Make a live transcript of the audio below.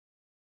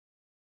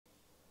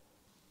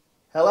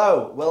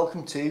Hello,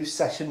 welcome to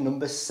session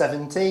number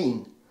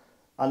 17,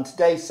 and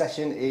today's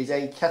session is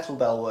a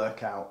kettlebell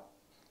workout.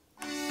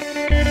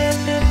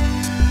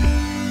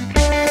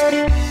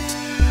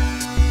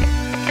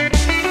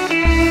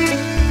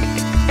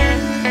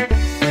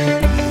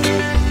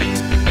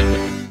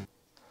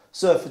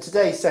 So for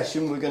today's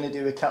session we're going to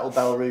do a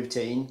kettlebell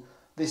routine.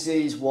 This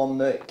is one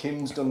that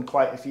Kim's done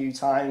quite a few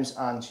times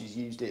and she's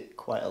used it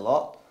quite a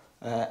lot.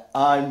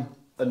 I'm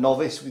a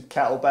novice with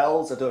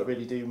kettlebells, I don't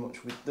really do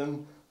much with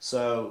them.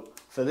 So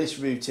for this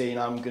routine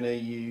I'm going to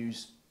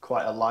use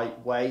quite a light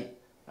weight,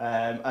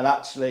 and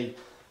actually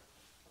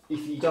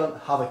if you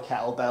don't have a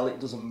kettlebell it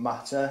doesn't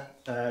matter,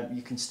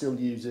 you can still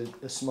use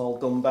a small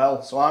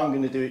dumbbell. So I'm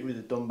going to do it with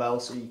a dumbbell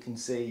so you can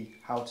see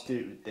how to do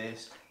it with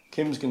this.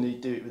 Kim's going to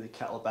do it with a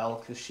kettlebell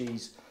because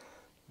she's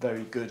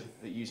very good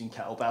at using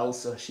kettlebells,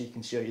 so she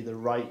can show you the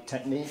right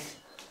technique.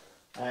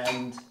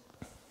 And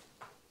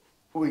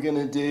we're going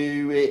to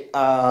do it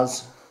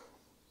as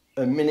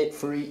a minute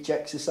for each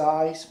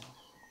exercise.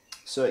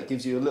 So it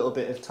gives you a little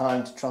bit of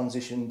time to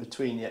transition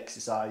between the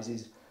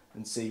exercises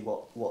and see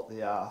what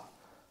they are.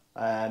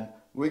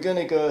 We're going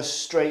to go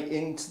straight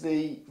into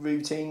the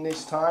routine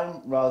this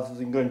time rather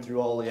than going through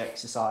all the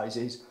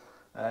exercises,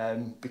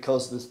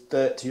 because there's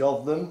 30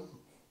 of them.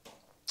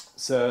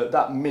 So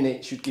that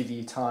minute should give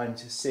you time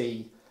to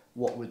see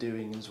what we're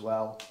doing as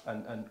well,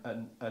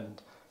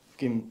 and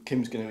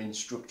Kim's going to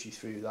instruct you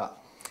through that.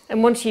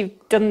 And once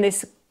you've done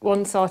this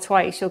once or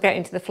twice, you'll get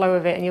into the flow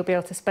of it and you'll be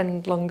able to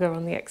spend longer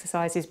on the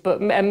exercises. But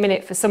a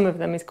minute for some of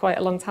them is quite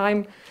a long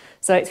time.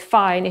 So it's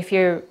fine if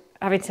you're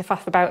having to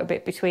faff about a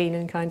bit between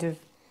and kind of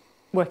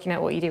working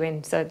out what you're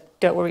doing. So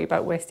don't worry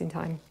about wasting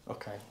time.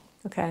 Okay.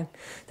 Okay.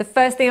 The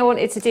first thing I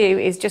wanted to do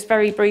is just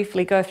very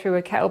briefly go through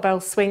a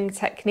kettlebell swing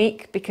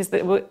technique, because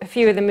a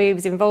few of the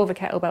moves involve a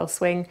kettlebell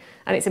swing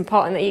and it's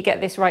important that you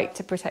get this right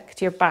to protect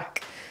your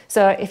back.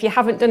 So if you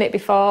haven't done it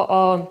before,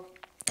 or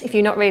if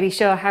you're not really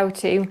sure how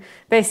to,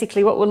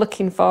 basically what we're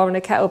looking for in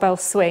a kettlebell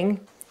swing,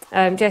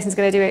 Jason's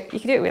going to do it. You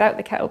can do it without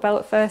the kettlebell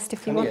at first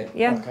if you want.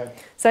 Yeah. Okay.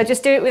 So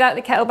just do it without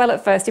the kettlebell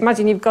at first.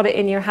 Imagine you've got it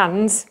in your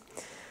hands.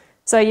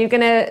 So you're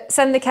going to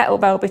send the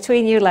kettlebell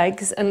between your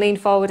legs and lean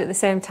forward at the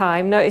same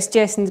time. Notice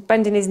Jason's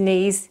bending his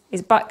knees,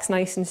 his back's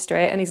nice and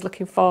straight and he's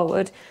looking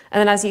forward.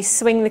 And then as you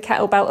swing the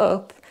kettlebell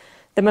up,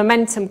 the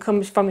momentum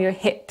comes from your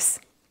hips.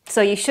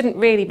 So you shouldn't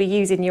really be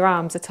using your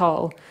arms at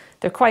all.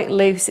 They're quite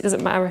loose, it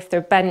doesn't matter if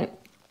they're bent.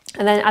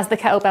 And then as the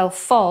kettlebell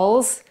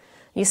falls,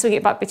 you swing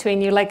it back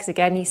between your legs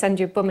again, you send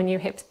your bum and your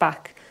hips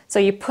back. So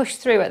you push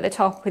through at the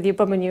top with your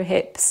bum and your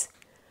hips.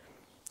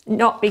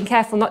 Not being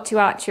careful not to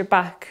arch your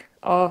back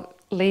or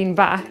lean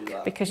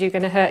back, because you're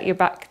going to hurt your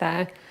back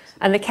there.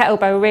 And the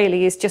kettlebell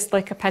really is just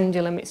like a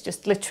pendulum, it's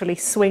just literally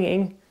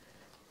swinging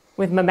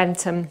with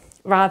momentum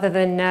rather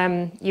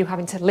than you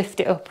having to lift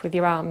it up with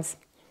your arms.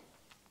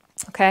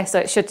 Okay, so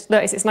it should,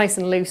 notice it's nice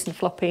and loose and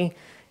floppy,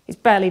 it's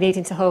barely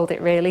needing to hold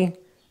it really,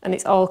 and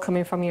it's all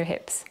coming from your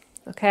hips.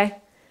 Okay,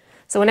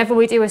 so whenever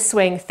we do a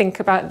swing, think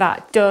about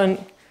that.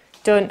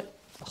 Don't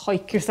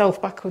hike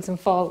yourself backwards and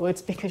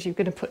forwards because you're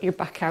going to put your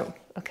back out.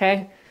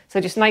 Okay,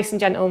 so just nice and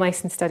gentle,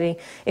 nice and steady.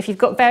 If you've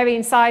got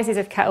varying sizes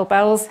of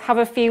kettlebells, have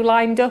a few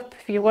lined up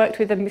if you worked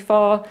with them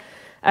before.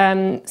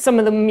 Some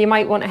of them you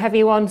might want a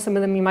heavy one, some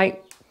of them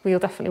you'll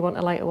definitely want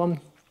a lighter one.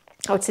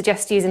 I would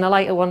suggest using a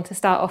lighter one to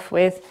start off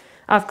with.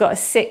 I've got a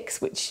 6,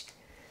 which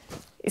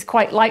is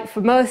quite light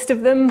for most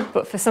of them,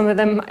 but for some of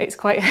them it's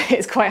quite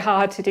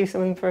hard to do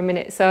something for a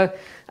minute. So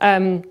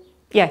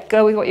yeah,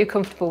 go with what you're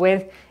comfortable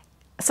with.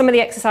 Some of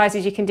the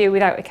exercises you can do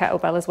without a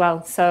kettlebell as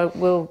well, so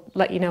we'll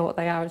let you know what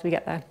they are as we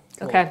get there.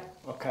 Cool. Okay.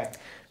 Okay.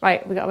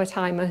 Right, we've got our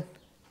timer.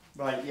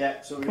 Right,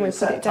 yeah, so we're Can going we to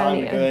put set it down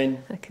timer here?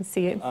 going. I can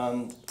see it.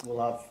 And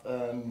we'll have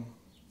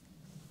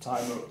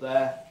timer up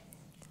there.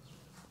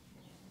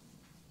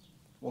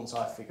 Once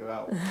I figure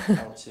out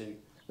how to...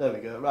 There we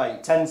go.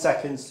 Right, 10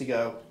 seconds to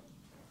go.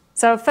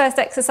 So our first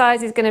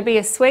exercise is going to be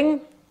a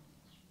swing.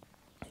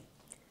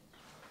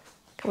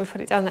 Can we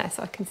put it down there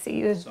so I can see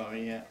you?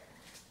 Sorry, yeah.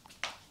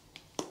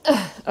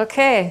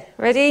 Okay,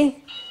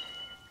 ready?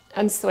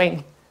 And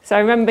swing. So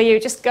remember, you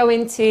just go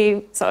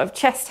into sort of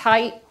chest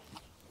height,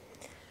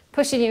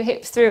 pushing your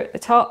hips through at the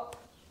top.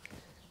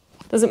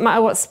 Doesn't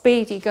matter what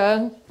speed you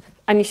go,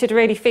 and you should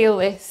really feel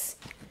this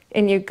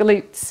in your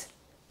glutes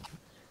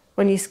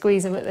when you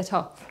squeeze them at the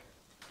top.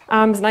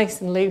 Arms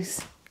nice and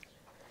loose.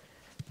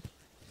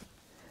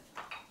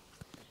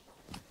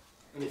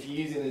 And if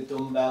you're using a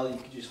dumbbell, you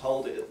can just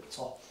hold it at the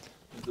top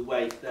of the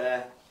weight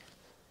there.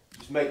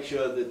 Just make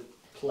sure the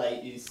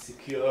plate is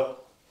secure.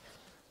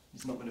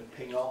 It's not going to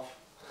ping off.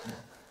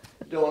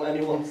 You don't want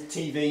anyone's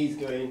TVs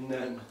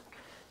going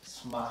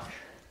smash.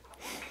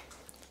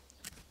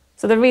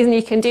 So the reason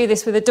you can do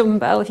this with a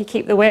dumbbell, if you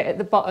keep the weight at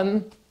the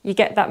bottom, you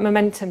get that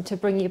momentum to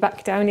bring you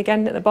back down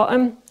again at the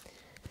bottom,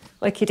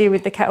 like you do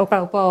with the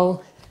kettlebell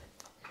ball.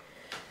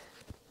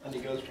 And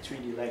it goes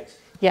between your legs.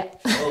 Yeah.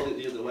 Hold it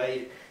the other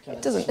way.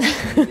 It doesn't.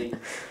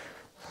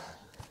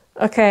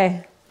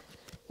 Okay,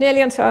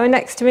 nearly onto our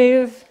next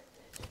move.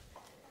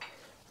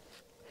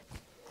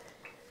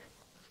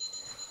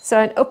 So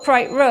an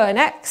upright row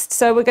next.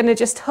 So we're going to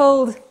just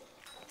hold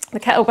the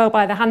kettlebell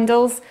by the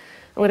handles.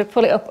 I'm going to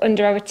pull it up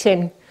under our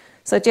chin.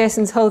 So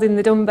Jason's holding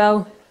the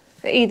dumbbell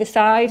for either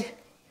side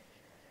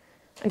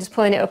and just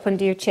pulling it up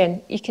under your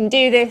chin. You can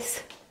do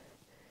this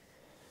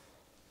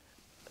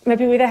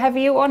maybe with a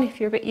heavier one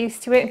if you're a bit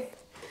used to it.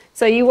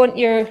 So you want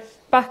your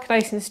back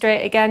nice and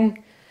straight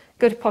again,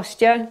 good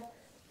posture.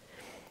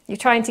 You're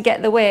trying to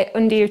get the weight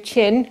under your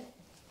chin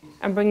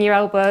and bring your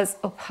elbows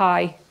up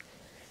high.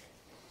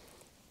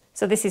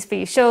 So this is for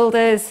your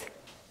shoulders.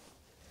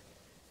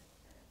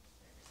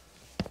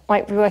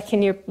 Might be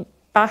working your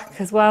back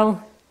as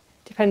well,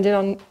 depending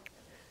on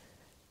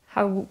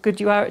how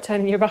good you are at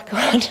turning your back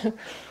around.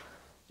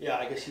 Yeah,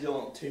 I guess you don't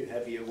want too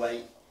heavy a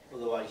weight,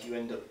 otherwise you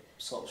end up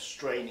sort of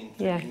straining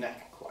through your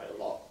neck quite a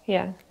lot.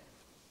 Yeah.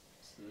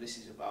 So this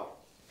is about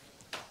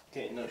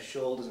getting those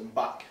shoulders and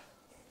back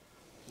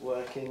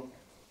working.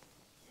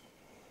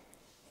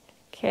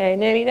 Okay,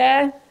 nearly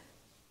there.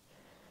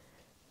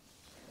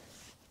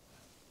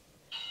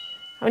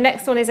 Our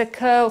next one is a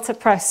curl to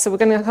press. So we're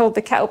going to hold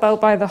the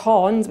kettlebell by the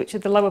horns, which are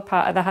the lower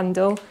part of the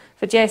handle.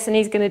 For Jason,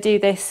 he's going to do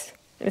this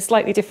in a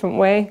slightly different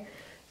way.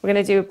 We're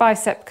going to do a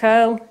bicep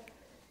curl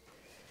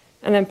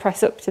and then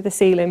press up to the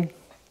ceiling.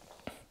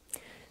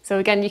 So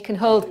again, you can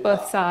hold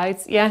both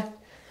sides, yeah?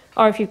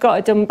 Or if you've got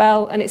a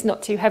dumbbell and it's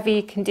not too heavy,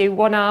 you can do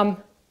one arm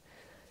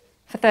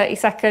for 30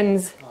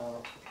 seconds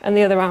and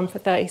the other arm for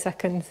 30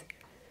 seconds.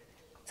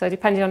 So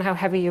depending on how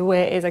heavy your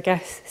weight is, I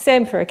guess.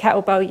 Same for a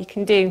kettlebell, you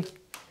can do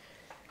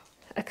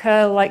a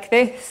curl like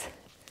this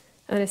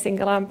and a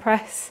single arm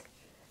press,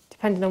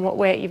 depending on what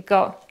weight you've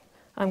got.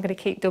 I'm going to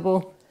keep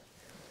double.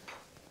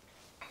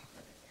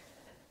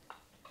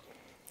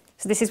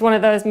 So this is one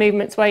of those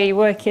movements where you're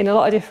working a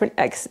lot of different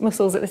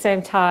muscles at the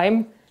same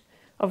time.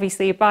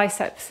 Obviously your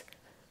biceps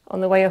on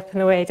the way up and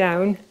the way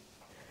down,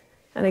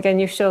 and again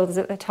your shoulders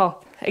at the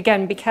top.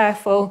 Again, be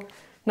careful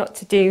not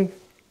to do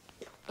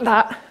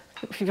that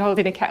if you're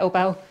holding a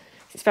kettlebell.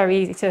 It's very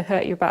easy to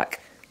hurt your back.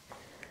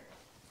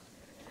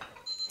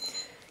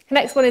 The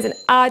next one is an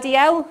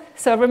RDL,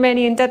 so a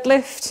Romanian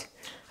deadlift.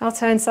 I'll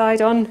turn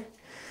side on.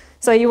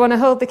 So you want to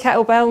hold the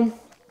kettlebell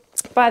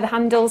by the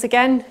handles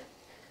again.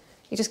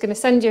 You're just going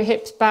to send your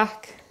hips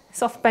back,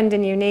 soft bend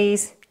in your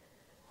knees,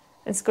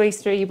 and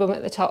squeeze through your bum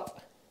at the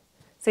top.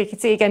 So you can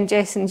see again,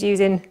 Jason's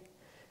using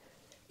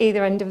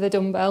either end of the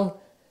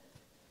dumbbell.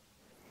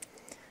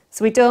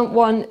 So we don't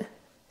want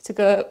to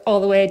go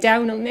all the way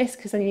down on this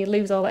because then you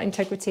lose all that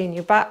integrity in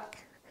your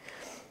back.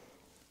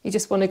 You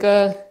just want to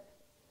go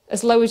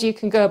as low as you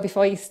can go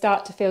before you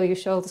start to feel your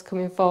shoulders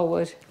coming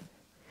forward.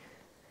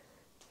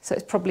 So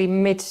it's probably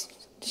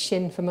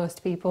mid-shin for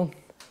most people,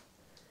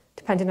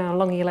 depending on how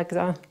long your legs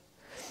are.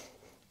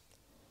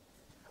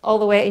 All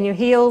the way in your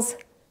heels,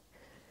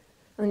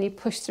 and then you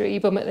push through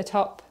your bum at the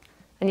top,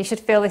 and you should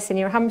feel this in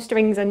your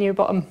hamstrings and your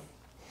bottom.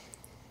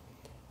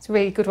 It's a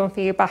really good one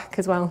for your back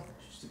as well.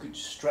 It's just a good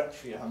stretch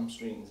for your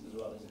hamstrings as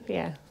well, isn't it?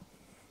 Yeah.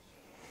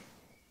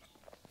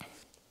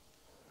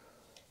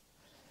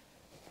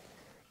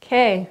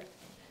 Okay,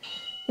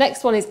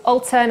 next one is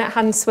alternate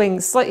hand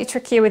swings. Slightly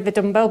trickier with the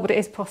dumbbell, but it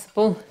is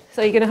possible.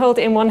 So you're going to hold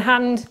it in one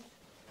hand,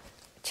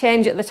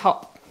 change at the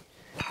top.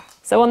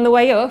 So on the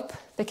way up,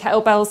 the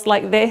kettlebell's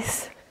like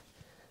this.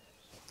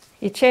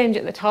 You change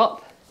at the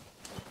top,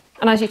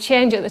 and as you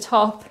change at the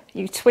top,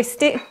 you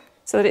twist it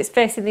so that it's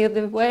facing the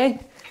other way.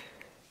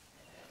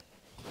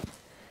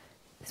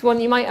 It's one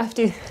you might have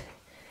to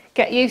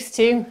get used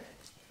to.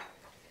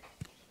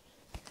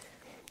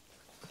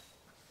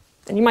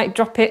 And you might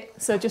drop it,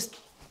 so just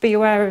be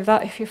aware of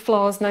that if your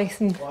floor's nice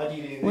and wooden. Why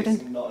do you do wooden.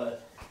 this and not a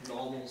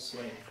normal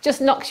swing?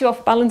 Just knocks you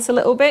off balance a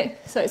little bit,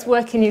 so it's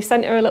working your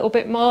centre a little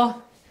bit more.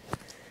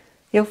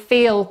 You'll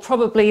feel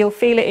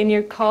it in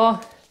your core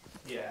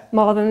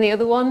more than the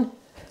other one.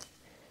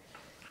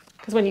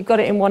 Because when you've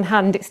got it in one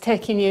hand, it's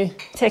taking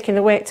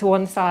the weight to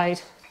one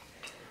side,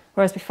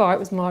 whereas before it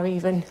was more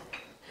even.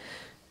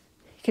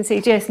 You can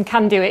see Jason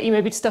can do it. You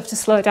maybe just have to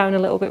slow down a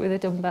little bit with a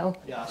dumbbell.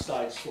 Yeah, I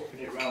started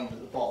swapping it around at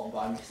the bottom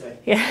by mistake.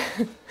 Yeah.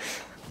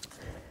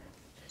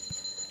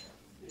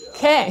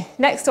 Okay,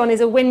 next one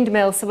is a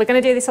windmill. So we're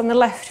going to do this on the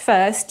left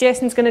first.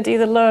 Jason's going to do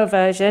the lower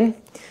version.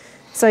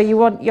 So you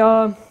want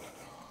your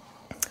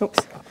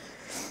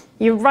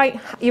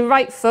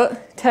right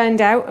foot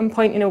turned out and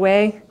pointing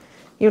away,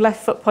 your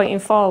left foot pointing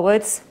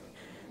forwards,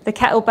 the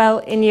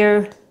kettlebell in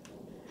your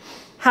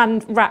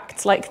hand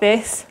racked like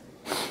this,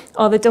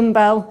 or the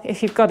dumbbell,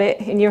 if you've got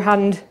it, in your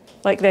hand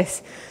like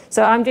this.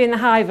 So I'm doing the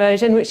high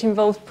version, which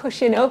involves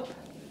pushing up,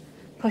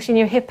 pushing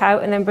your hip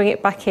out and then bring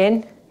it back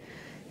in.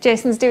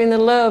 Jason's doing the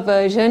low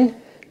version,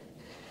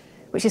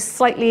 which is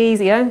slightly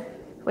easier,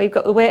 where you've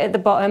got the weight at the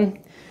bottom.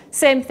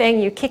 Same thing,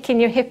 you're kicking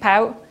your hip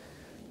out.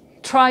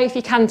 Try, if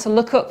you can, to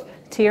look up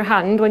to your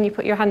hand when you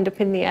put your hand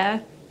up in the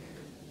air.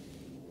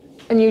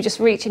 And you just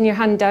reaching your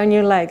hand down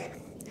your leg.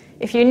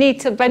 If you need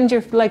to bend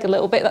your leg a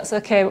little bit, that's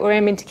okay, but we're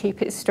aiming to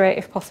keep it straight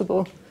if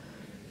possible.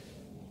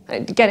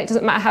 Again, it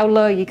doesn't matter how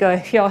low you go.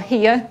 If you're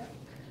here,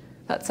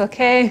 that's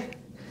okay.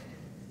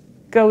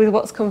 Go with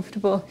what's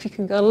comfortable. If you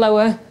can go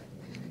lower,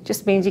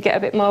 Just means you get a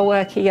bit more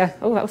work here.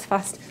 Oh, that was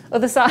fast.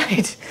 Other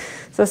side.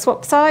 So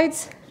swap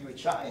sides. You were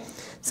chatting.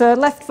 So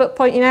left foot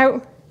pointing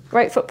out,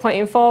 right foot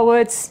pointing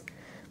forwards.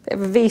 Bit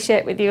of a V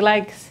shape with your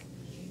legs.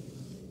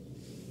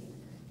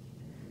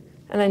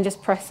 And then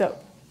just press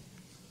up.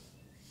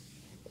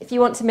 If you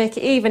want to make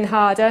it even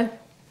harder,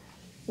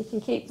 you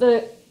can keep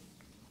the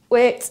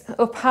weight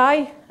up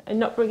high and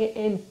not bring it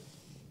in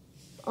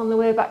on the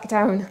way back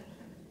down,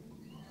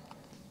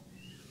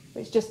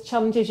 which just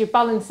challenges your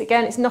balance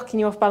again. It's knocking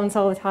you off balance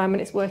all the time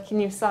and it's working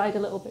your side a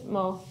little bit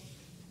more.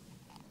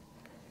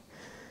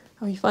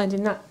 How are you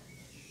finding that?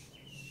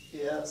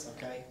 Yeah, that's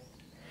okay.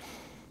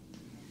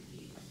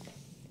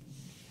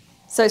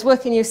 So it's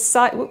working your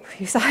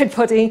side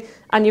body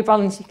and your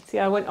balance. You can see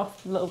I went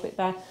off a little bit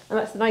there. And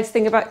that's the nice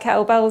thing about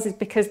kettlebells, is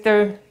because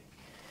they're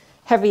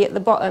heavy at the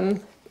bottom,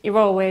 you're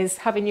always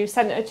having your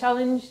centre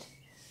challenged.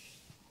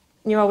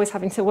 And you're always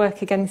having to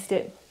work against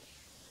it.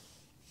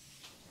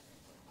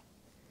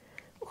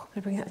 Oh, I'm going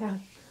to bring that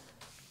down.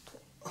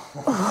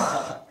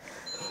 Oh.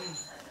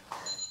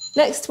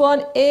 Next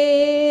one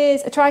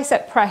is a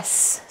tricep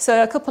press.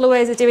 So a couple of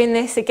ways of doing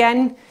this.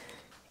 Again,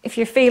 if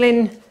you're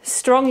feeling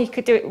strong, you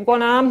could do it with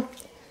one arm,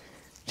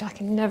 which I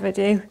can never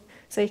do.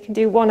 So you can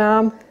do one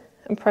arm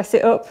and press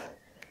it up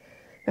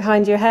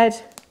behind your head.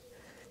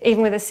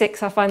 Even with a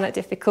 6, I find that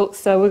difficult.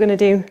 So we're going to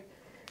do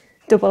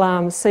double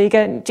arms. So you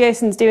get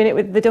Jason's doing it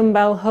with the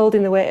dumbbell,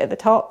 holding the weight at the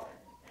top.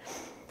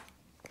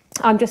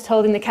 I'm just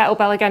holding the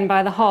kettlebell again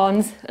by the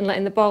horns and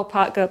letting the ball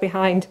part go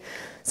behind.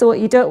 So what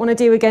you don't want to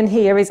do again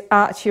here is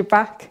arch your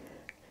back.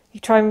 You're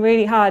trying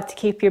really hard to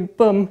keep your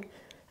bum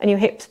and your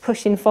hips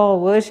pushing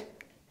forward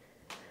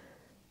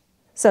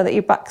so that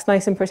your back's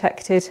nice and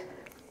protected.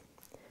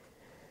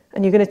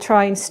 And you're going to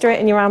try and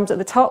straighten your arms at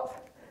the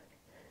top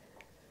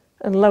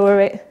and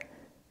lower it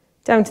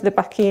down to the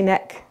back of your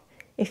neck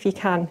if you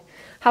can.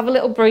 Have a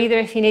little breather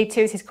if you need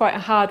to. This is quite a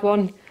hard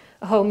one.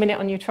 A whole minute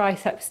on your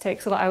triceps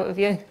takes a lot out of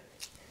you.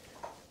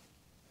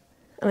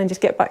 And then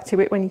just get back to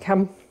it when you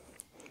can.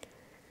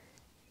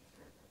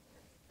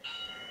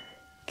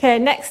 Okay,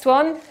 next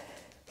one.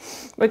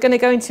 We're going to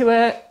go into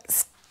a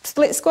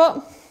split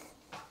squat.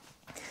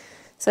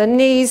 So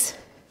knees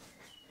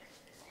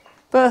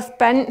both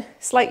bent,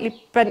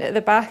 slightly bent at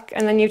the back,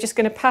 and then you're just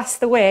going to pass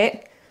the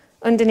weight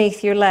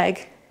underneath your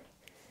leg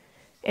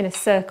in a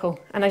circle.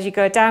 And as you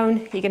go down,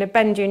 you're going to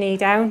bend your knee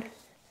down.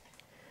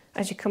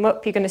 As you come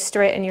up, you're going to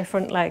straighten your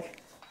front leg.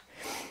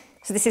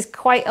 So this is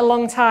quite a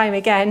long time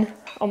again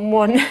on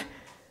one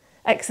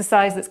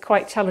exercise that's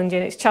quite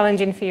challenging. It's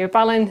challenging for your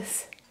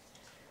balance.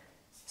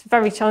 It's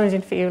very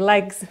challenging for your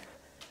legs.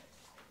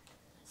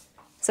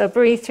 So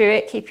breathe through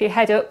it, keep your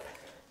head up.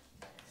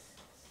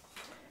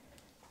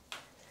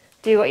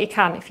 Do what you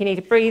can. If you need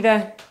a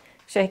breather,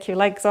 shake your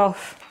legs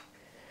off,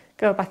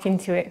 go back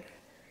into it.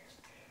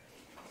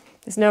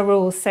 There's no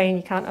rules saying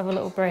you can't have a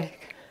little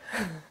break.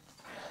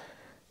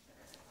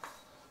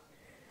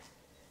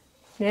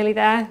 Nearly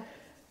there.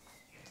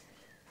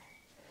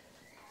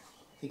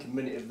 I think a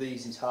minute of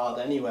these is hard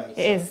anyway.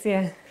 It is,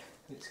 yeah.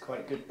 It's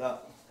quite good,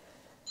 that.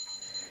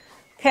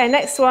 Okay,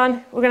 next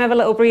one, we're going to have a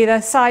little breather,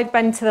 side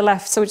bend to the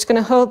left. So we're just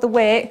going to hold the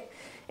weight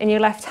in your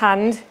left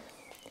hand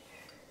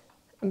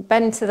and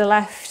bend to the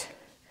left,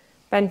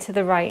 bend to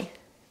the right.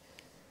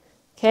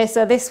 Okay,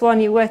 so this one,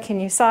 you're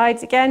working your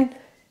sides again.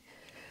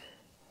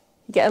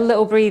 You get a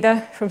little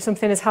breather from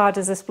something as hard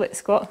as a split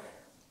squat.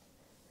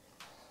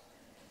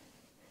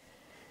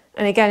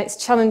 And again,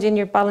 it's challenging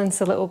your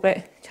balance a little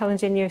bit,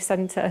 challenging your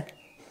centre.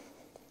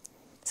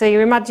 So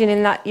you're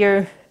imagining that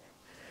you're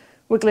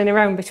wiggling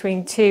around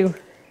between two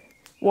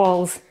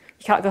walls.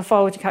 You can't go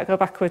forward, you can't go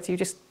backwards, you're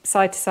just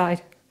side to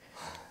side.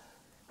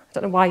 I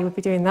don't know why you would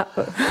be doing that,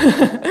 but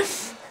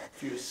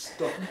If you were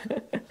stuck.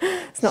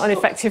 It's not an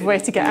effective way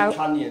to get out.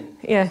 Canyon.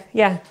 Yeah,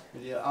 yeah.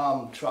 With your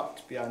arm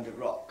trapped behind a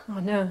rock. Oh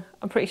no,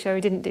 I'm pretty sure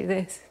he didn't do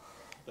this.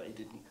 But he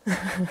didn't.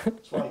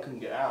 That's why he couldn't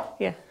get out.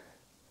 Yeah.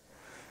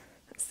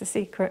 That's the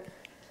secret.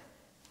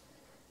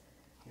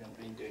 You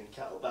haven't been doing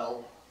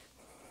kettlebell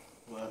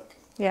work.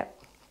 Yeah.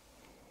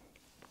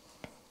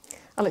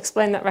 I'll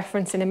explain that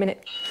reference in a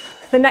minute.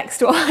 The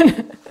next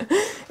one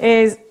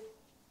is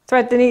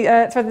thread the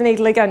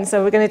needle again.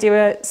 So we're going to do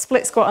a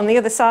split squat on the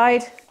other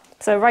side.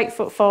 So right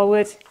foot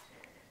forward.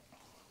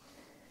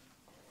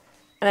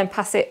 And then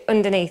pass it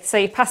underneath. So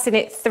you're passing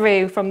it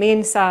through from the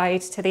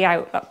inside to the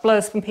out. That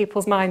blows from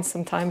people's minds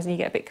sometimes and you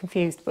get a bit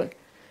confused. But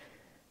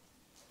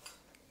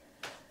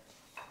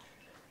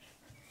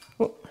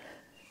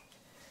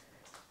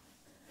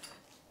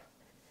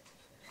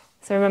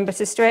so remember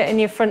to straighten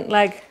your front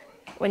leg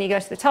when you go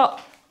to the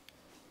top.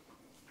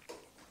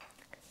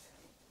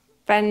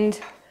 Bend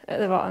at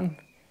the bottom.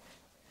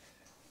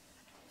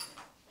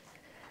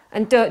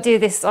 And don't do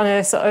this on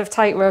a sort of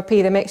tight rope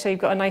either. Make sure you've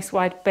got a nice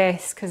wide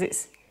base because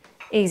it's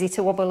easy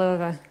to wobble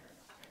over.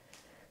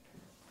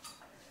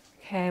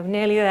 Okay, we're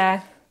nearly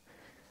there.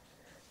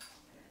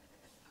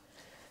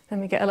 Then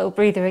we get a little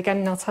breather again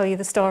and I'll tell you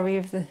the story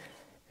of the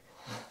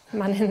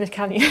man in the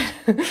canyon.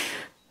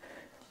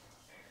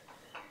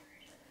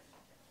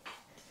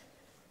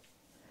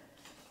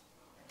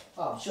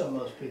 Oh, I'm sure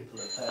most people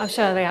have heard I'm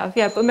sure they have,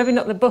 yeah, but maybe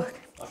not the book.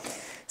 Okay.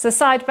 So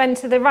side bend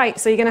to the right,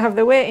 so you're going to have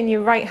the weight in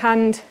your right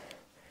hand,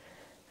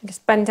 and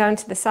just bend down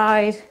to the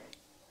side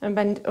and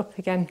bend up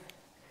again.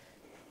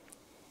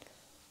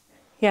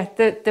 Yeah,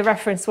 the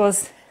reference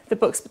was, the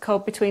book's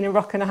called Between a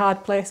Rock and a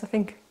Hard Place, I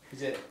think.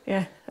 Is it?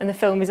 Yeah, and the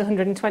film is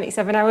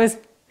 127 hours.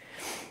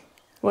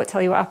 Won't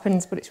tell you what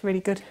happens, but it's really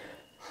good.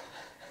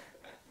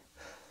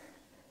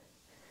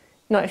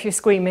 Not if you're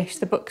squeamish,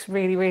 the book's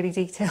really, really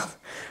detailed.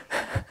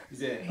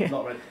 Is it? Yeah. I've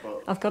not read the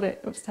book. I've got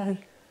it upstairs.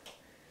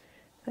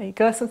 There you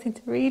go, something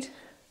to read.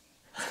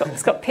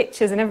 It's got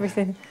pictures and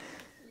everything.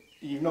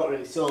 You've not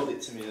really sold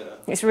it to me though.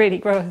 It's really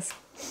gross.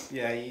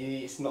 Yeah,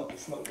 it's not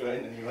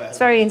going anywhere. It's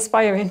very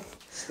inspiring.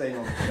 Staying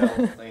on the shelf,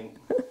 I think.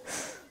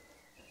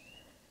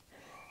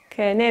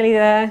 Okay, nearly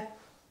there.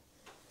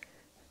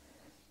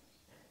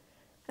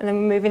 And then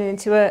we're moving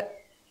into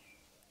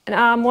an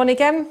arm one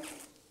again.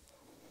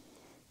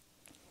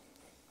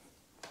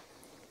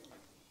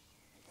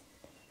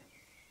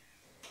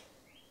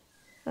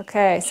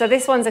 Okay, so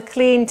this one's a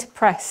clean to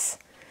press.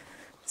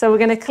 So we're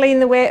going to clean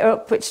the weight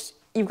up, which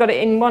you've got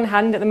it in one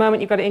hand. At the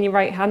moment, you've got it in your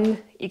right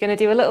hand. You're going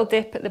to do a little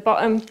dip at the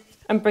bottom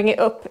and bring it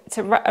up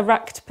to a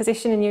racked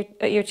position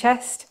at your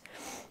chest.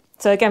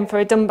 So again, for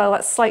a dumbbell,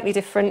 that's slightly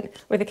different.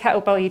 With a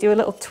kettlebell, you do a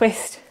little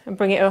twist and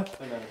bring it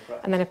up,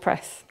 and then a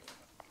press.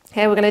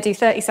 Okay, we're going to do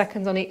 30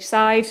 seconds on each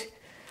side.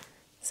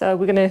 So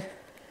we're going to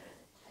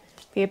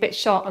be a bit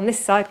short on this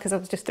side because I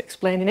was just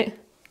explaining it.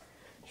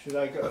 Should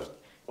I go?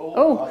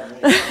 Oh,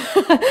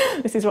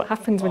 this is what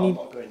happens when you... I'm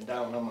not going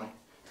down, am I?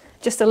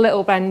 Just a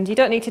little bend. You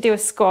don't need to do a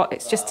squat.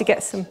 It's just to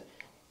get some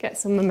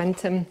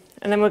momentum.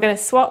 And then we're going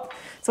to swap.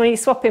 So when you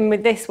swap in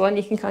with this one,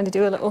 you can kind of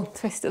do a little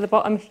twist at the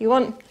bottom if you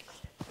want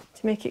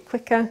to make it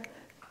quicker.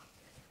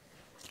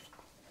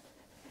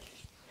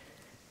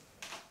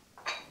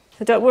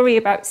 So don't worry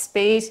about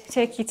speed.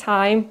 Take your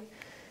time.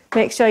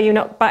 Make sure you're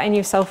not batting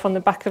yourself on the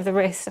back of the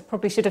wrist. I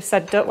probably should have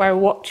said don't wear a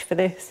watch for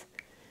this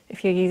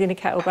if you're using a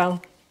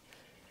kettlebell,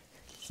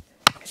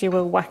 because you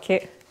will whack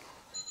it.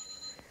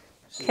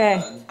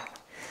 Okay.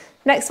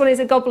 Next one is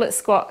a goblet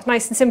squat.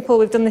 Nice and simple.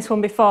 We've done this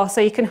one before.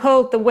 So you can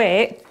hold the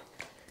weight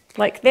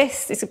like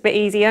this. It's a bit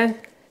easier.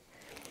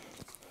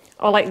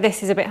 Or like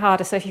this is a bit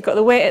harder. So if you've got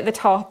the weight at the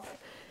top,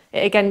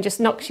 it again just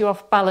knocks you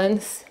off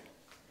balance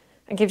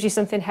and gives you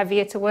something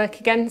heavier to work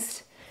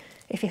against.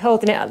 If you're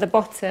holding it at the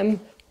bottom,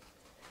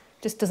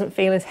 it just doesn't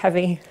feel as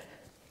heavy.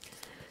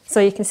 So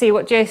you can see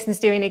what Jason's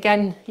doing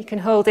again. You can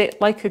hold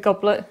it like a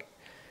goblet,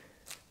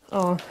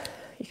 or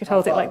you could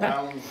hold it like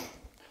that.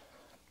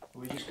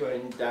 We're just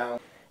going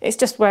down. It's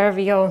just wherever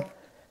you're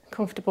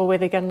comfortable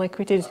with again, like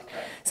we did. Okay.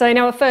 So in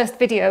our first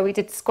video, we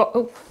did squat.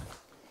 Oh,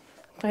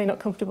 I'm not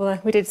comfortable there.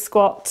 We did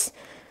squats,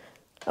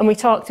 and we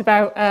talked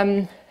about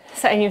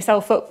setting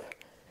yourself up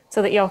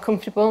so that you're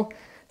comfortable.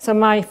 So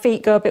my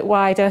feet go a bit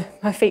wider,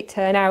 my feet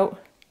turn out,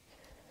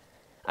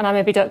 and I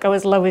maybe don't go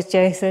as low as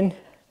Jason,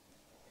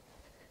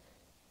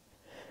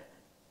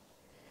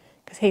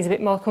 because he's a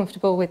bit more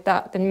comfortable with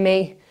that than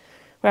me,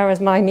 whereas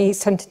my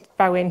knees tend to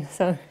bow in.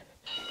 So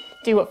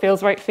do what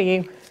feels right for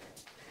you.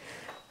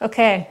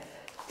 Okay,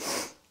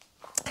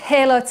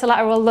 halo to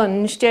lateral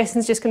lunge.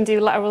 Jason's just going to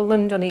do lateral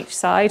lunge on each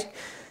side.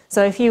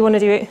 So if you want to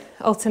do it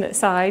alternate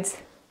sides.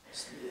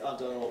 I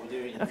don't know what we're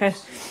doing. Okay,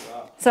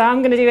 so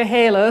I'm going to do a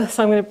halo.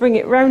 So I'm going to bring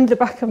it round the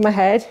back of my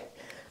head,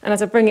 and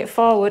as I bring it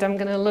forward, I'm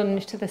going to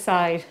lunge to the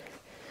side.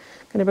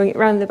 I'm going to bring it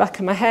round the back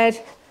of my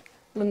head,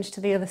 lunge to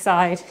the other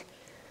side.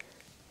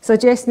 So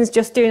Jason's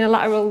just doing a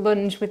lateral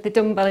lunge with the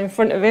dumbbell in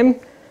front of him.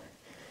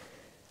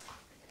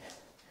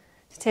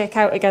 Take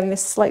out again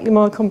this slightly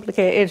more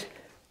complicated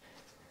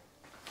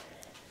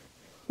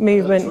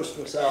movement. I trust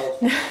myself.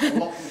 I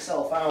lock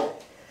myself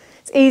out.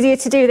 It's easier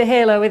to do the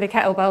halo with a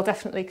kettlebell,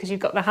 definitely, because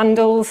you've got the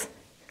handles.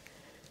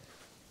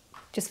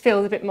 Just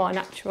feels a bit more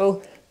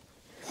natural.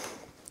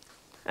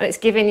 And it's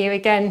giving you,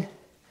 again,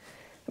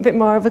 a bit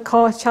more of a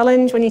core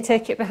challenge when you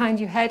take it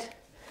behind your head.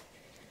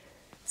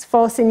 It's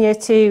forcing you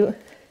to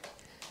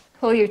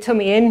pull your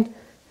tummy in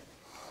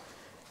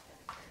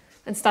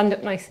and stand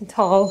up nice and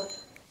tall.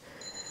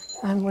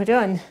 And we're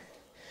done.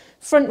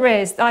 Front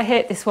raise, I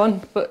hate this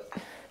one, but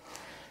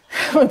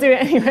we'll do it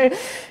anyway.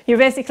 You're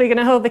basically going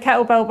to hold the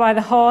kettlebell by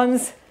the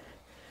horns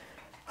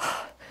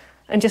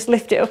and just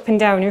lift it up and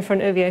down in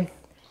front of you.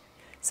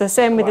 So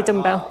same with the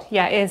dumbbell. Hard.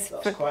 Yeah, it is.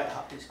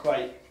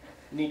 You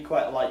need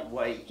quite a light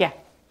weight. Yeah,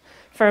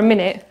 for a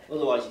minute.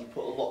 Otherwise you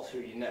put a lot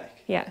through your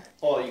neck. Yeah.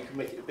 Or you can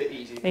make it a bit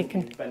easier. You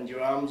can bend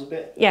your arms a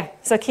bit. Yeah,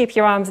 so keep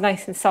your arms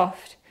nice and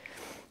soft.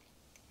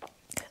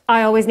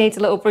 I always need a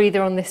little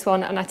breather on this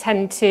one, and I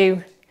tend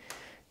to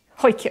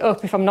hike it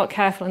up if I'm not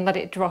careful and let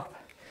it drop.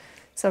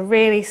 So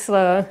really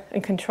slow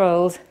and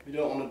controlled. You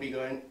don't want to be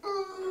going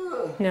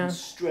no.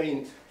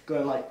 strained,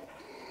 going like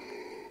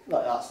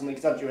that's an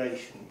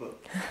exaggeration, but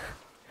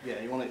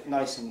yeah, you want it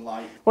nice and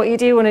light. What you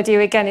do want to do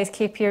again is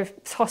keep your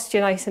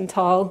posture nice and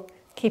tall,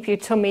 keep your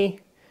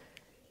tummy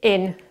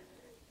in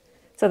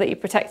so that you're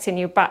protecting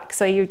your back.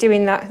 So you're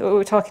doing that, what we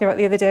were talking about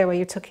the other day, where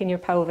you're tucking your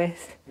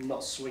pelvis. You're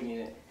not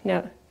swinging it.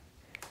 No.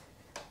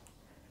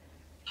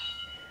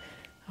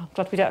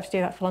 glad we don't have to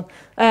do that for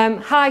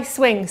long. High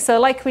swing. So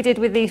like we did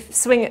with the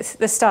swing at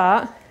the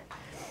start.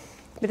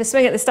 With the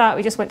swing at the start,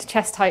 we just went to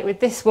chest height. With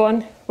this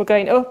one, we're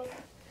going up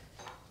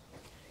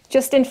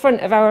just in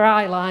front of our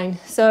eye line.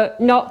 So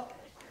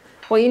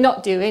what you're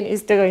not doing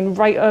is going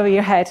right over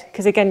your head,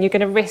 because again, you're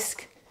going to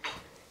risk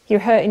you're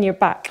hurting your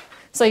back.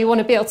 So you want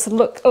to be able to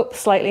look up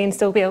slightly and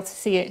still be able to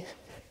see it.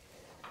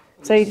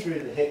 So it's through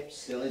the hips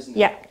still, isn't it?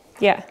 Yeah,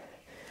 yeah.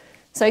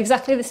 So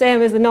exactly the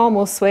same as the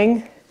normal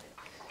swing.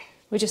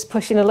 We're just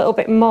pushing a little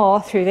bit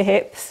more through the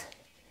hips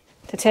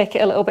to take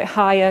it a little bit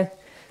higher.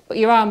 But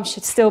your arms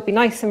should still be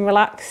nice and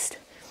relaxed.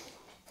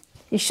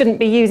 You shouldn't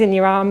be using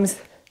your arms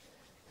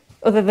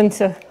other than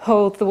to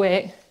hold the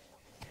weight.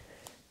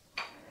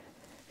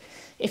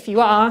 If you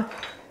are,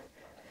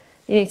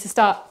 you need to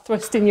start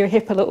thrusting your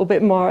hip a little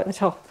bit more at the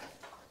top.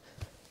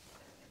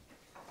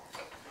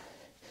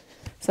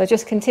 So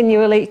just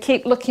continually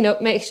keep looking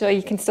up, make sure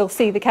you can still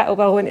see the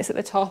kettlebell when it's at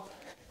the top.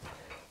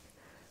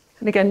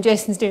 And again,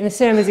 Jason's doing the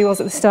same as he was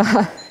at the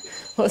start.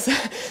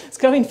 It's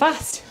going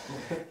fast.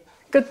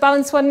 Good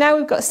balance one now.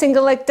 We've got a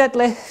single leg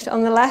deadlift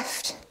on the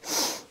left.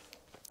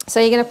 So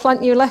you're going to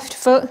plant your left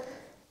foot.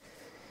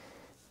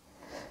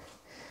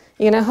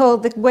 You're going to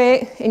hold the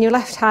weight in your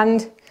left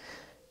hand, and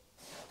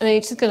then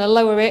you're just going to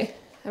lower it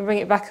and bring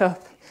it back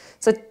up.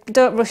 So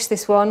don't rush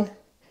this one.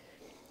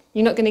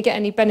 You're not going to get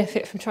any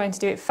benefit from trying to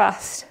do it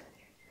fast.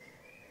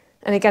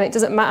 And again, it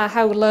doesn't matter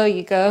how low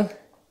you go,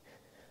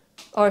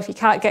 or if you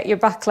can't get your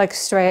back leg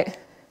straight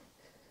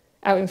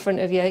out in front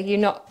of you, you're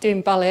not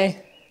doing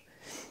ballet.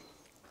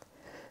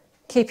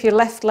 Keep your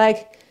left leg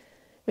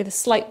with a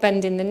slight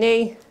bend in the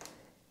knee.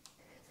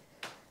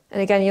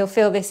 And again, you'll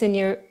feel this in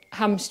your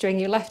hamstring,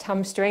 your left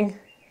hamstring.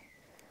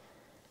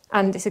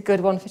 And it's a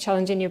good one for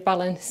challenging your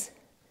balance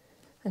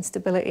and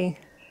stability.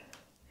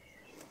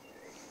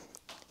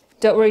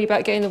 Don't worry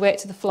about getting the weight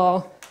to the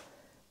floor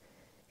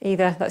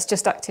either. That's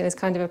just acting as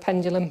kind of a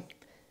pendulum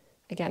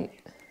again.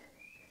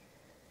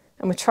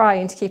 And we're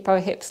trying to keep our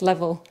hips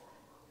level.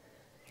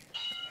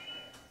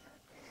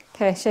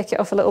 Okay, shake it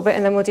off a little bit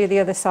and then we'll do the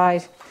other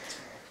side.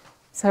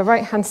 So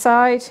right hand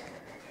side.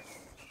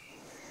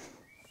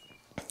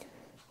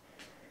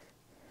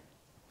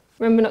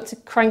 Remember not to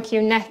crank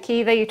your neck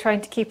either. You're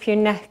trying to keep your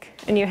neck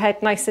and your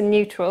head nice and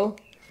neutral.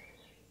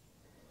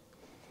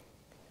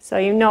 So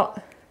you're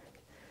not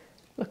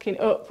looking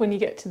up when you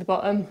get to the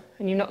bottom,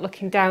 and you're not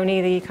looking down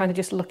either. You're kind of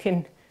just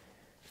looking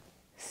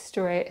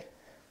straight.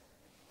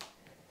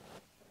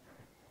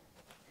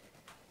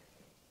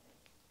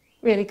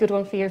 Really good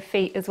one for your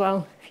feet as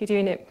well, if you're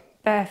doing it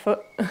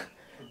barefoot. For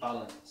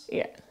balance.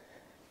 Yeah.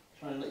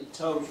 Try and let your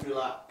toes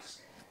relax.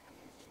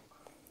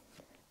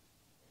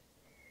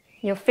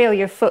 You'll feel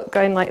your foot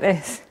going like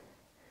this.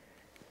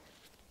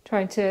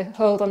 Trying to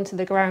hold onto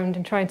the ground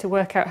and trying to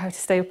work out how to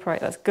stay upright.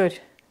 That's good.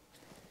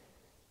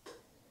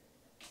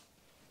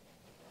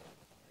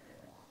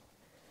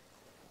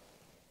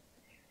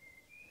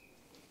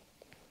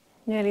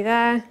 Nearly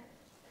there.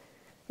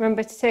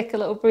 Remember to take a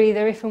little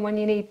breather if and when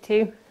you need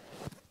to.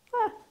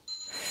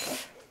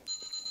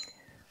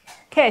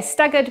 Okay,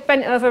 staggered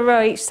bent over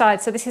row each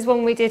side. So this is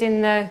one we did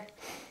in the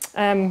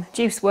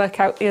juice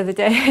workout the other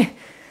day.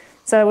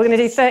 So we're going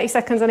to do 30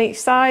 seconds on each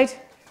side.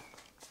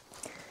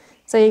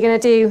 So you're going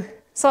to do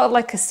sort of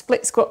like a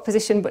split squat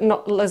position, but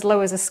not as low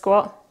as a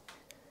squat.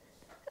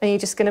 And you're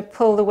just going to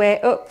pull the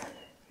weight up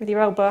with your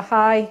elbow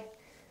high,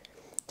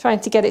 trying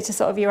to get it to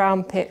sort of your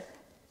armpit.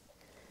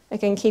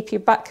 Again, keep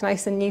your back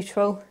nice and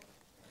neutral.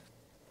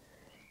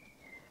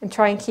 And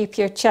try and keep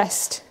your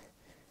chest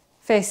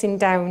facing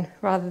down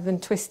rather than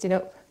twisting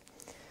up.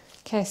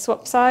 Okay,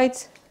 swap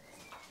sides.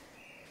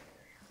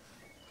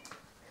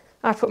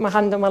 I put my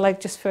hand on my leg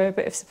just for a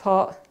bit of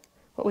support.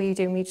 What were you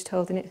doing? Were you just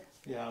holding it?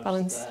 Yeah, I was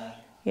balance. there.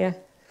 Yeah,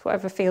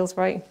 whatever feels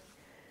right.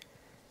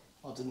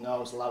 I didn't know I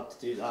was allowed to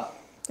do that.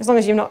 As long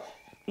as you're not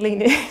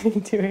leaning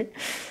into it.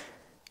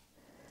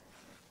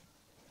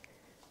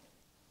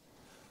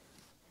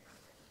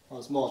 I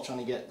was more trying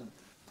to get the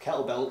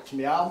kettlebell up to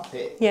my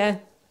armpit. Yeah,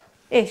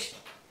 ish.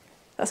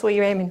 That's what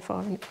you're aiming for,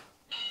 isn't it?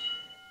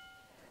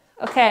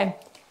 Okay,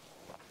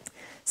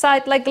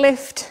 side leg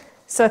lift.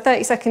 So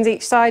 30 seconds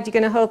each side. You're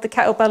going to hold the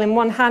kettlebell in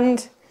one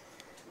hand,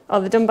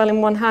 or the dumbbell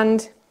in one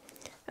hand,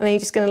 and then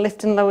you're just going to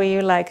lift and lower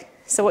your leg.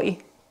 So were you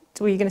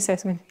going to say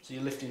something? So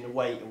you're lifting the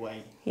weight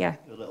away. Yeah.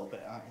 A little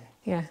bit, aren't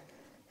you? Yeah.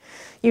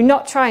 You're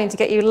not trying to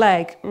get your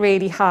leg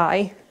really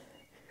high.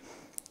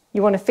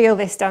 You want to feel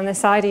this down the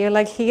side of your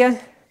leg here.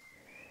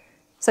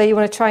 So you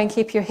want to try and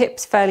keep your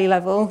hips fairly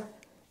level,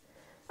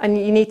 and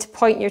you need to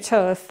point your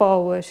toe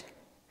forward.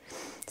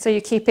 So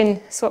you're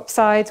keeping, swap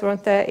sides, we're on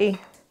 30.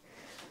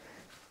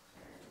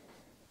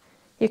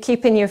 You're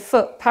keeping your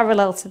foot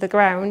parallel to the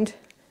ground,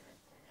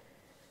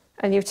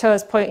 and your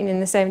toes pointing in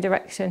the same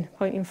direction,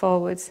 pointing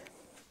forwards.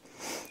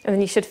 And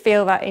then you should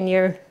feel that in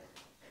your...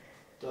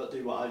 Don't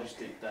do what I just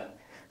did then.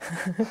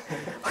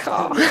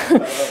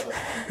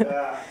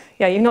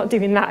 Yeah, you're not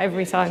doing that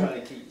every time. Try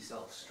to keep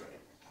yourself straight.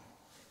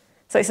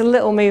 So it's a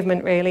little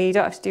movement really, you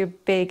don't have to do a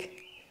big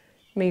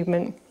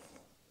movement.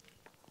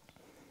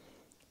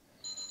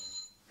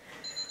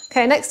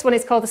 Okay, next one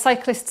is called the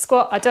cyclist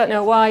squat. I don't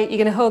know why. You're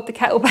going to hold the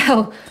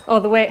kettlebell or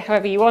the weight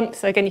however you want.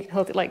 So again, you can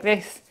hold it like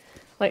this,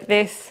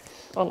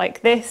 or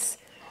like this,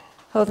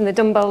 holding the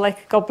dumbbell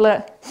like a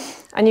goblet.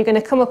 And you're going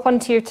to come up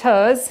onto your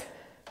toes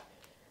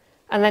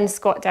and then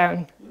squat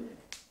down.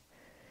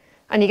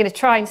 And you're going to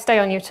try and stay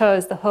on your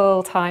toes the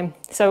whole time.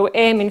 So we're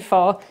aiming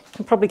for, you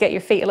can probably get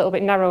your feet a little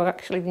bit narrower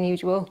actually than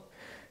usual.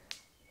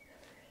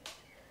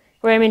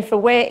 We're aiming for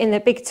weight in the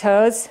big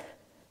toes.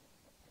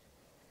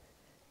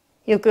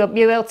 You'll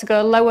be able to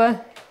go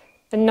lower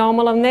than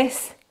normal on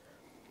this.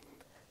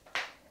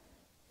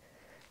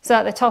 So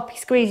at the top, you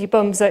squeeze your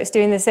bum so it's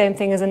doing the same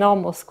thing as a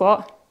normal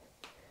squat.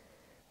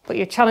 But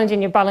you're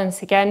challenging your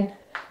balance again.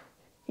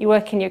 You're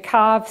working your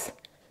calves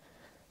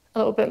a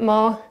little bit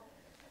more.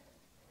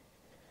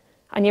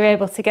 And you're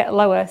able to get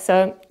lower.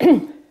 So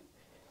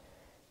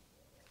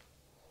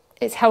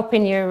it's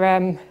helping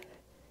your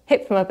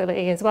hip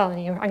mobility as well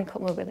and your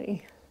ankle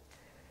mobility.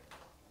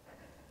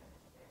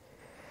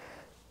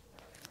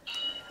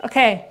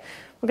 Okay,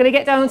 we're going to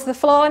get down to the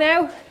floor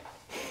now.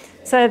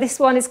 So this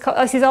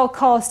is all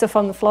core stuff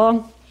on the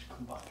floor.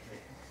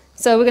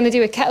 So we're going to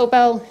do a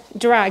kettlebell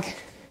drag.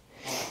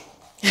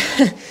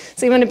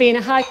 So you want to be in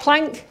a high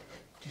plank.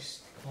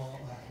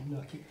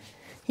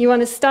 You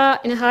want to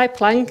start in a high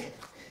plank.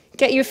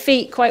 Get your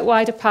feet quite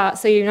wide apart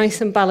so you're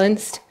nice and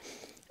balanced.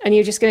 And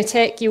you're just going to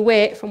take your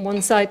weight from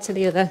one side to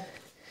the other.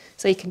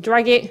 So you can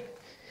drag it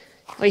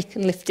or you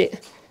can lift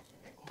it.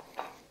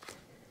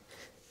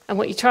 And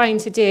what you're trying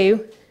to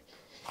do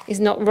is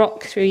not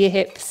rock through your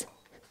hips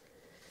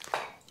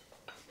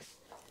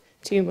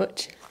too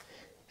much.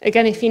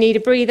 Again, if you need a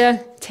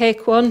breather,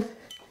 take one.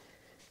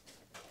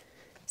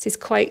 This is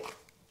quite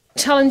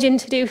challenging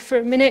to do for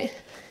a minute.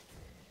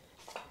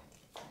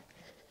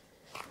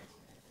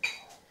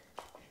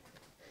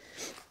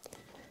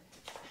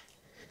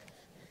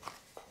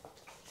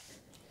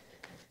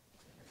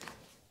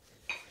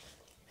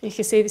 You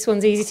can see this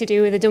one's easy to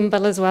do with a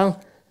dumbbell as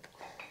well.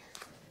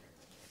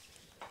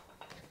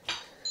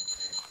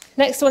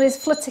 Next one is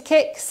flutter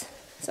kicks.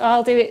 So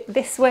I'll do it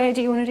this way.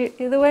 Do you want to do it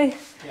the other way?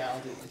 Yeah, I'll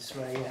do it this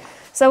way, yeah.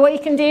 So what you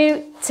can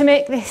do to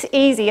make this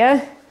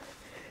easier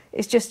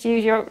is just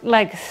use your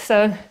legs.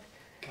 So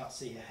Can't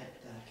see your head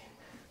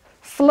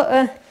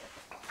there.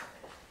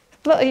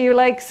 Flutter your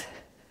legs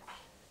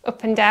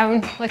up and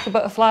down like a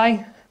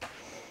butterfly.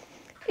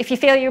 If you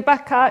feel your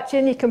back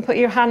arching, you can put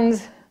your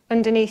hands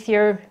underneath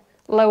your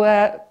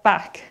lower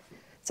back,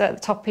 so at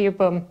the top of your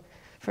bum,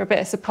 for a bit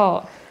of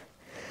support.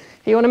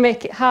 If you want to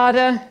make it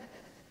harder,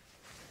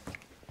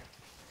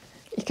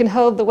 you can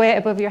hold the weight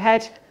above your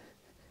head,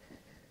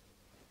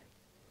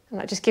 and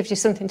that just gives you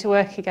something to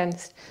work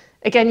against.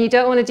 Again, you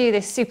don't want to do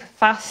this super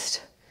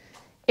fast.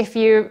 If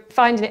you're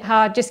finding it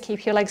hard, just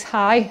keep your legs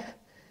high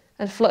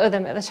and flutter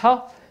them at the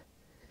top.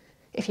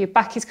 If your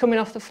back is coming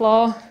off the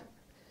floor,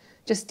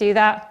 just do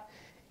that.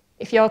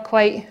 If you're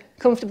quite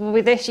comfortable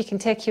with this, you can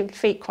take your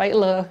feet quite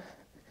low.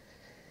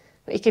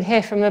 But you can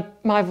hear from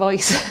my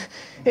voice,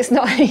 it's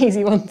not an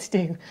easy one to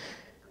do.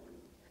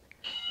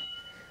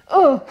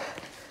 Oh,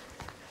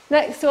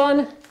 next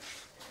one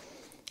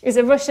is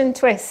a Russian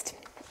twist.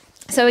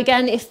 So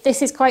again, if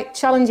this is quite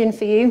challenging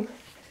for you,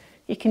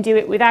 you can do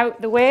it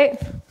without the weight.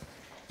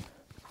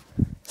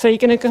 So you're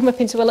going to come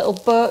up into a little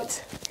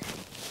boat,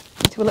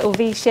 into a little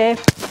V shape.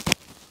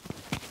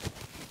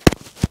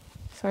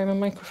 Sorry, my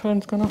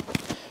microphone's gone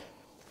off.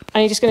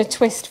 And you're just going to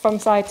twist from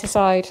side to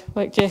side,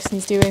 like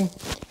Jason's doing.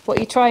 What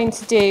you're trying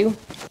to do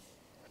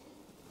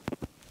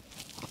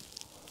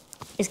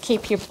is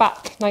keep your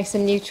back nice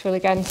and neutral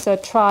again. So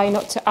try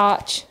not to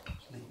arch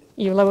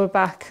your lower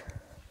back.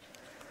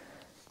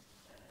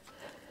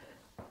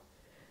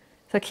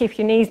 So keep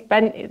your knees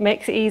bent, it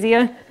makes it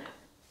easier.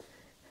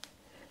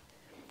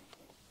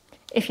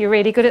 If you're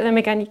really good at them,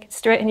 again, you can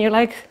straighten your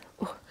legs.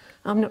 Oh,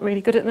 I'm not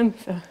really good at them,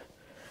 so I'm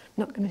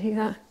not going to do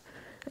that.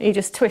 And you're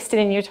just twisting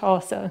in your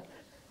torso.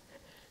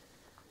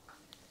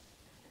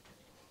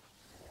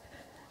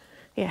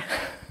 Yeah.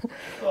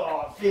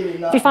 Oh, I'm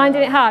feeling that. If you're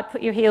finding it hard,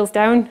 put your heels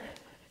down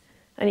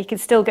and you can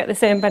still get the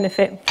same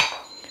benefit.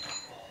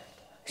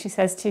 She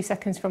says 2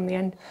 seconds from the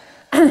end.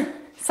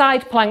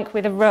 Side plank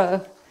with a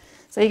row.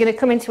 So you're going to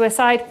come into a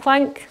side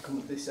plank. Come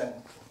at this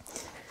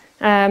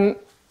end.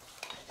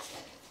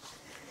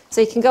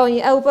 So you can go on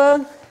your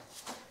elbow,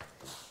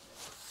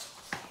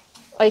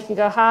 or you can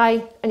go high,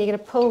 and you're going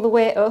to pull the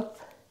weight up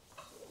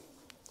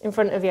in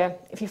front of you.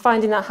 If you're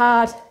finding that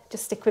hard,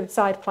 just stick with the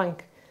side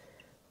plank.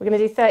 We're going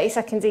to do 30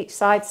 seconds each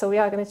side, so we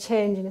are going to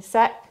change in a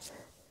sec.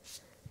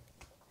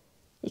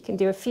 You can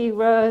do a few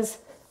rows,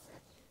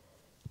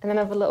 and then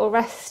have a little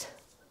rest,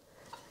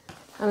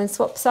 and then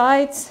swap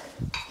sides.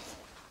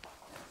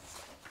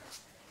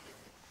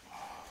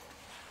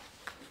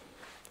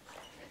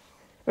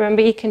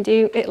 Remember, you can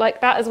do it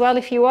like that as well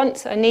if you want,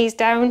 so knees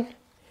down,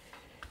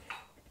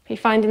 if you're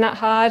finding that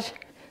hard.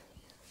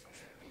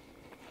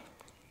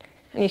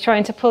 And you're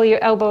trying to pull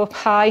your elbow up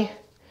high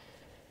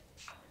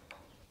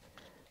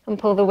and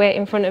pull the weight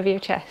in front of your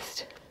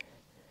chest.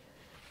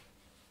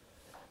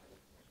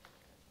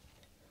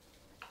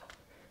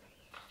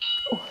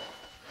 Oh.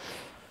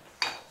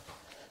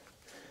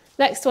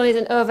 Next one is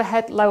an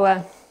overhead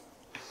lower.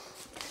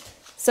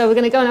 So we're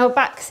going to go on our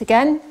backs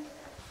again.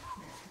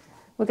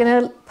 We're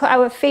going to put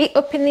our feet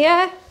up in the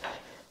air.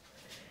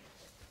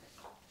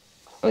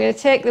 We're going to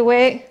take the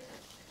weight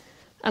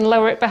and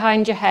lower it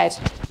behind your head.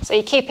 So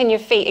you're keeping your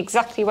feet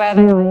exactly where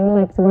they are, your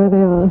legs are where they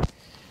are.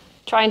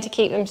 Trying to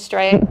keep them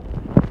straight.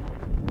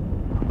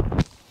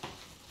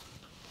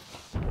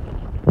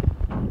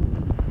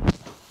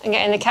 And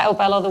getting the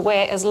kettlebell or the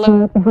weight as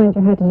low behind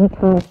your head as you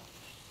can.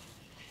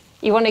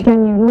 You want to get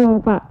your lower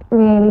back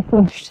really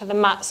flush to the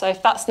mat, so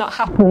if that's not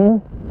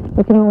happening,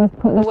 you can always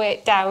put the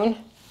weight down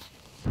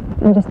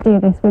and just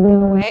do this with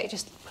no weight.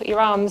 Just put your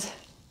arms,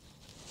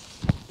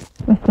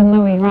 lift and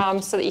lower your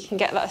arms so that you can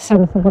get that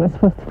sense of what it's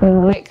supposed to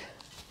feel like.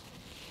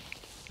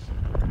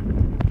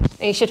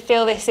 And you should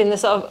feel this in the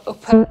sort of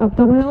upper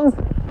abdominals.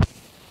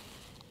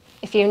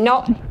 If you're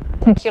not,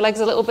 take your legs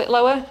a little bit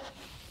lower.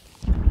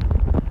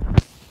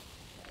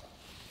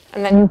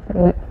 And then you'll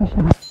feel it for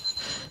sure.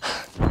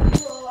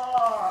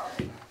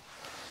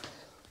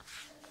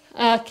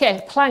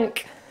 Okay,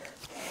 plank.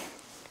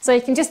 So you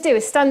can just do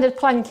a standard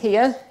plank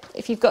here.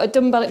 If you've got a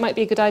dumbbell, it might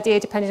be a good idea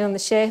depending on the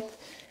shape.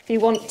 If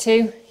you want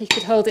to, you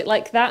could hold it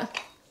like that.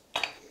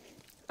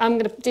 I'm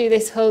going to do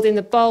this holding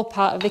the ball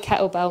part of the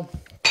kettlebell.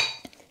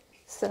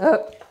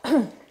 So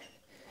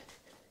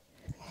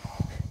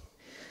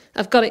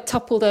I've got it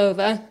toppled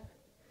over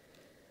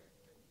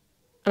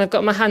and I've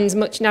got my hands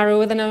much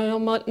narrower than I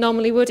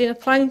normally would in a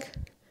plank.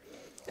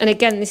 And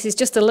again, this is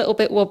just a little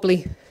bit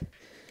wobbly.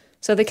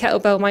 So the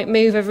kettlebell might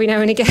move every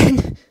now and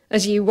again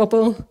as you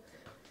wobble.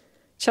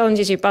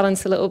 Challenges your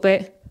balance a little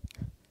bit.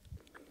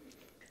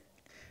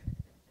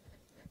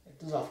 It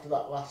does after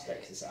that last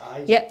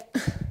exercise. Yep.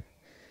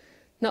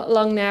 Not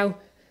long now.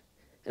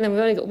 And then we've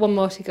only got one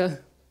more to go.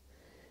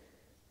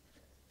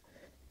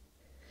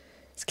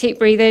 Just keep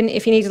breathing.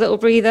 If you need a little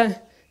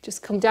breather,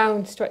 just come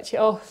down, stretch it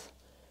off,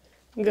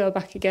 and go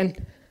back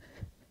again.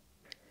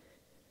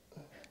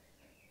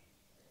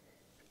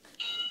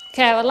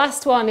 Okay, our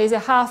last one is a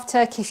half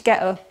Turkish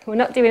get-up. We're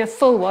not doing a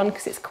full one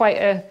because it's quite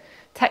a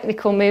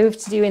technical move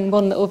to do in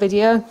one little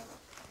video.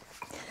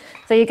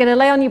 So you're going to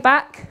lay on your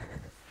back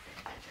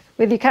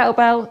with your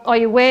kettlebell or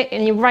your weight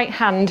in your right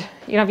hand.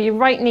 You have your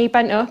right knee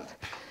bent up,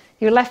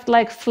 your left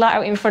leg flat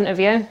out in front of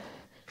you,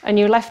 and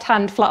your left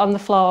hand flat on the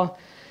floor.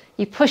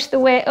 You push the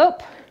weight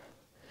up,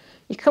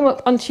 you come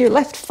up onto your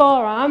left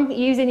forearm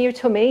using your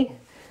tummy,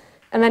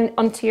 and then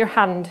onto your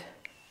hand.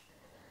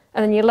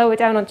 And then you lower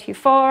down onto your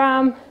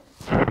forearm,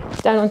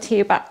 down onto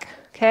your back.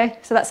 Okay,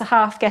 so that's a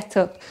half get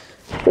up.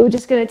 So we're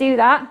just going to do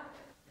that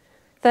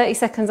 30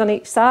 seconds on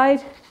each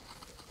side,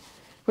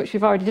 which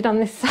we've already done on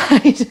this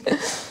side.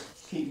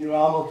 Keep your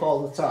arm up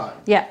all the time.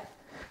 Yeah.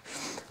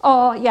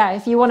 Or yeah,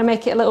 if you want to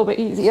make it a little bit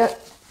easier,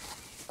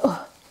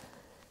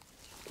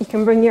 you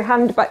can bring your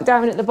hand back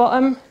down at the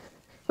bottom,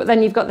 but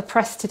then you've got the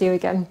press to do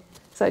again.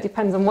 So it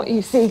depends on what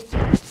you see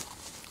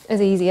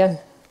as easier.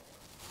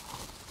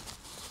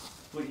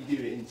 But you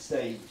do it in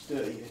stage,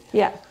 don't you?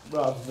 Yeah.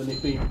 Rather than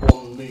it being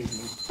one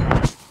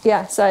movement.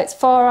 Yeah, so it's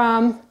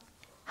forearm,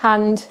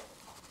 hand,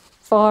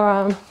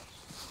 forearm,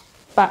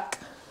 back.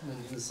 And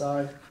then the other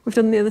side. We've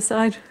done the other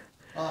side.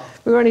 Ah.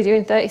 We were only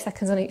doing 30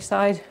 seconds on each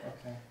side.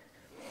 Okay.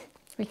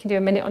 We can do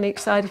a minute on each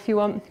side if you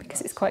want,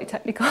 because it's quite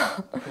technical.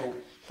 Cool.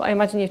 But I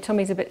imagine your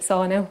tummy's a bit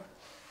sore now.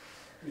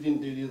 We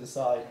didn't do the other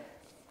side.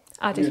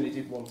 I did. You only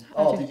did one.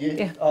 Oh, did you?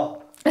 Yeah.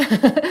 Oh.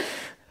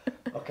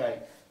 Okay.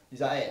 Is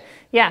that it?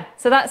 Yeah,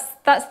 so that's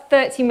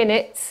 30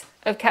 minutes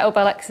of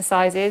kettlebell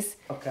exercises.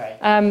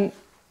 Okay.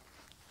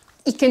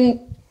 You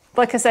can,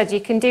 like I said, you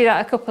can do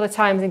that a couple of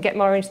times and get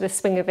more into the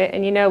swing of it,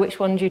 and you know which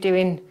ones you're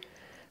doing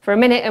for a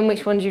minute and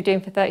which ones you're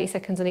doing for 30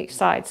 seconds on each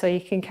side, so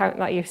you can count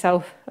that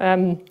yourself.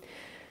 The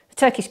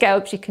Turkish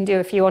get-ups, you can do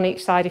a few on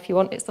each side if you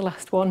want. It's the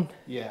last one.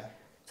 Yeah.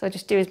 So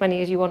just do as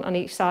many as you want on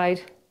each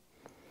side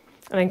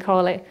and then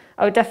call it.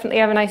 I would definitely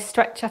have a nice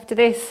stretch after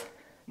this.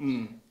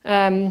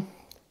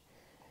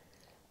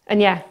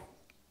 And yeah,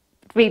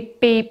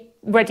 be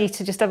ready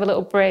to just have a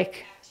little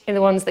break in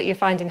the ones that you're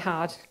finding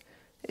hard.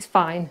 It's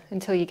fine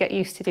until you get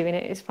used to doing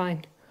it, it's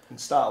fine. And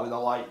start with a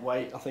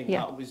lightweight. I think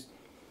that was,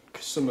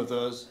 because some of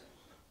those,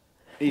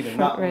 even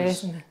Front that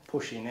raise, was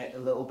pushing it a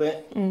little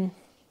bit. And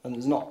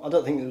there's not, I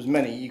don't think there was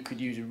many you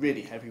could use a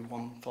really heavy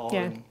one for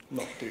and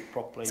not do it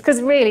properly. It's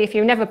because really, if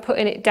you're never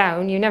putting it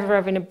down, you're never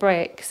having a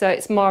break, so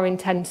it's more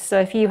intense. So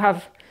if you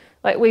have,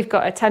 like we've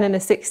got a 10 and a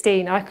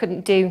 16, I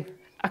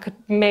could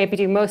maybe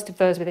do most of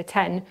those with a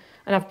 10,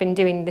 and I've been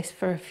doing this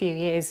for a few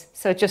years.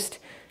 So just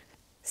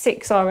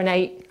 6 or an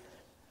 8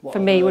 for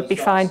me would be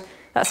fine.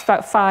 That's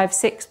about 5,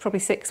 6,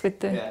 probably 6 with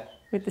the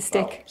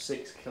stick. About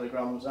 6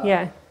 kilograms. That.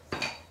 Yeah.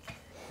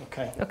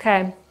 Okay.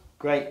 Okay.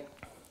 Great.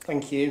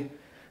 Thank you.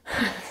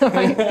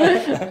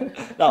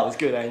 That was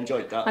good. I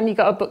enjoyed that. And you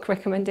got a book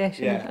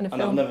recommendation and a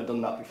film. I've never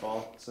done that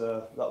before,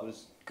 so that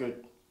was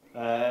good.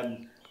 Yeah,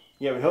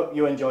 we hope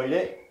you enjoyed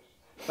it.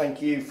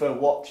 Thank you for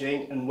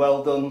watching, and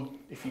well done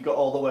if you got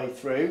all the way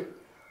through.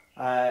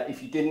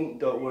 If you didn't,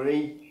 don't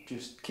worry.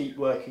 Just keep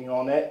working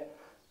on it.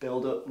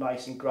 Build up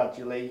nice and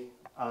gradually.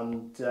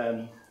 and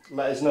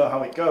let us know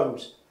how it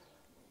goes.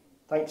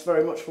 Thanks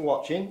very much for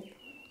watching,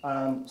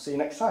 and see you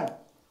next time.